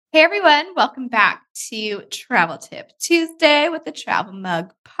Hey everyone, welcome back to Travel Tip Tuesday with the Travel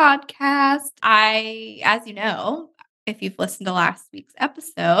Mug podcast. As you know, if you've listened to last week's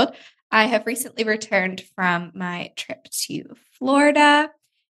episode, I have recently returned from my trip to Florida.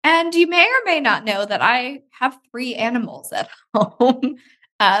 And you may or may not know that I have three animals at home.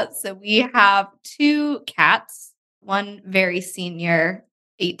 So we have two cats, one very senior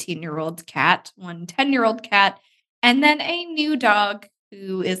 18-year-old cat, one 10-year-old cat, and then a new dog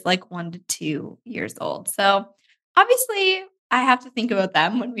who is like 1 to 2 years old. So obviously, I have to think about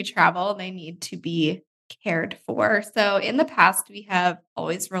them when we travel. They need to be cared for. So in the past, we have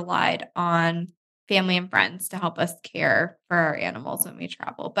always relied on family and friends to help us care for our animals when we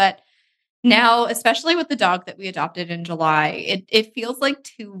travel. But now, especially with the dog that we adopted in July, it feels like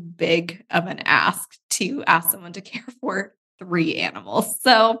too big of an ask to ask someone to care for three animals.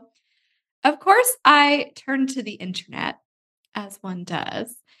 So, of course, I turned to the internet as one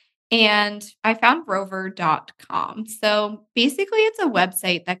does. And I found rover.com. So basically, it's a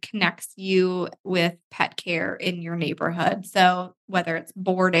website that connects you with pet care in your neighborhood. So whether it's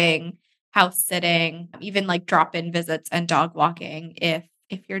boarding, house sitting, even like drop-in visits and dog walking if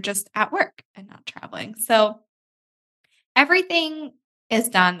you're just at work and not traveling. So everything is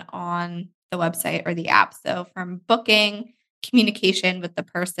done on the website or the app. So from booking, communication with the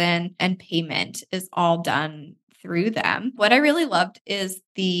person, and payment is all done through them. What I really loved is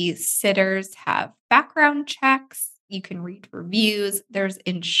the sitters have background checks. You can read reviews. There's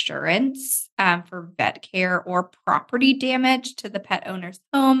insurance for vet care or property damage to the pet owner's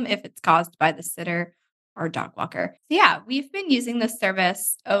home if it's caused by the sitter or dog walker. So yeah, we've been using this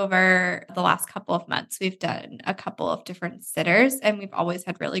service over the last couple of months. We've done a couple of different sitters and we've always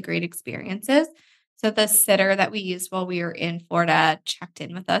had really great experiences. So the sitter that we used while we were in Florida checked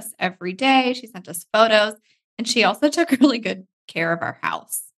in with us every day. She sent us photos and she also took really good care of our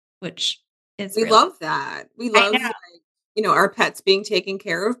house, which is We really, love that. We I love, know. our pets being taken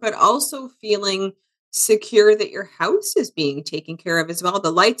care of, but also feeling secure that your house is being taken care of as well.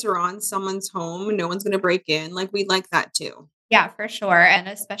 The lights are on someone's home, no one's going to break in. Like we like that too. Yeah, for sure. And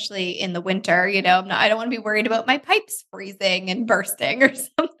especially in the winter, I don't want to be worried about my pipes freezing and bursting or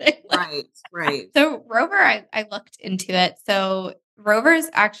something. Right, right. So Rover, I looked into it. So Rover is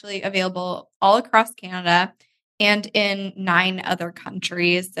actually available all across Canada and in 9 other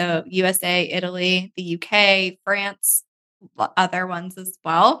countries. So USA, Italy, the UK, France, other ones as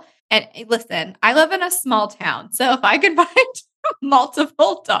well. And listen, I live in a small town. So if I could find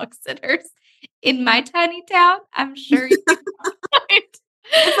multiple dog sitters in my tiny town, I'm sure you can find.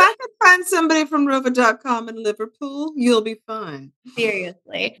 If I could find somebody from Rover.com in Liverpool, you'll be fine.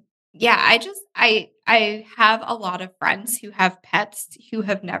 Seriously. Yeah, I have a lot of friends who have pets who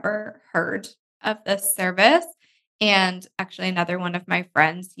have never heard of this service. And actually another one of my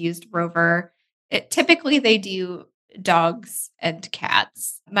friends used Rover. Typically they do dogs and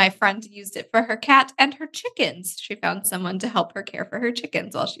cats. My friend used it for her cat and her chickens. She found someone to help her care for her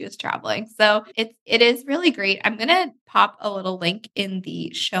chickens while she was traveling. So it is really great. I'm gonna pop a little link in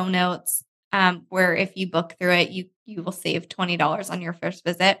the show notes where if you book through it, you will save $20 on your first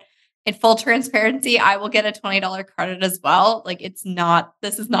visit. In full transparency, I will get a $20 credit as well. Like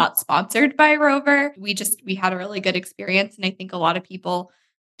this is not sponsored by Rover. We had a really good experience. And I think a lot of people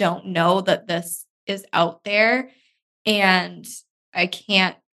don't know that this is out there. And I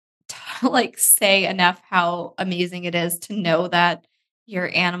can't say enough how amazing it is to know that your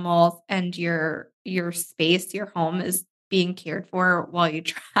animals and your space, your home is being cared for while you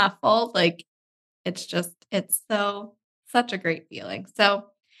travel. Like it's such a great feeling. So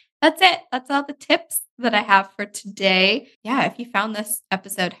that's it. That's all the tips that I have for today. Yeah, if you found this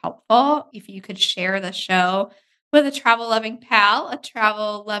episode helpful, if you could share the show with a travel loving pal, a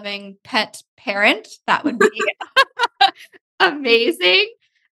travel loving pet parent, that would be amazing.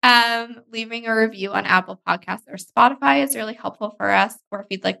 Leaving a review on Apple Podcasts or Spotify is really helpful for us. Or if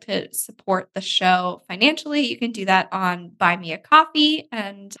you'd like to support the show financially, you can do that on Buy Me a Coffee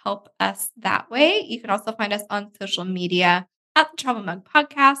and help us that way. You can also find us on social media at the Travel Mug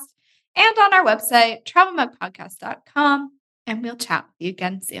Podcast and on our website, travelmugpodcast.com. And we'll chat with you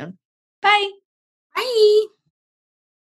again soon. Bye. Bye.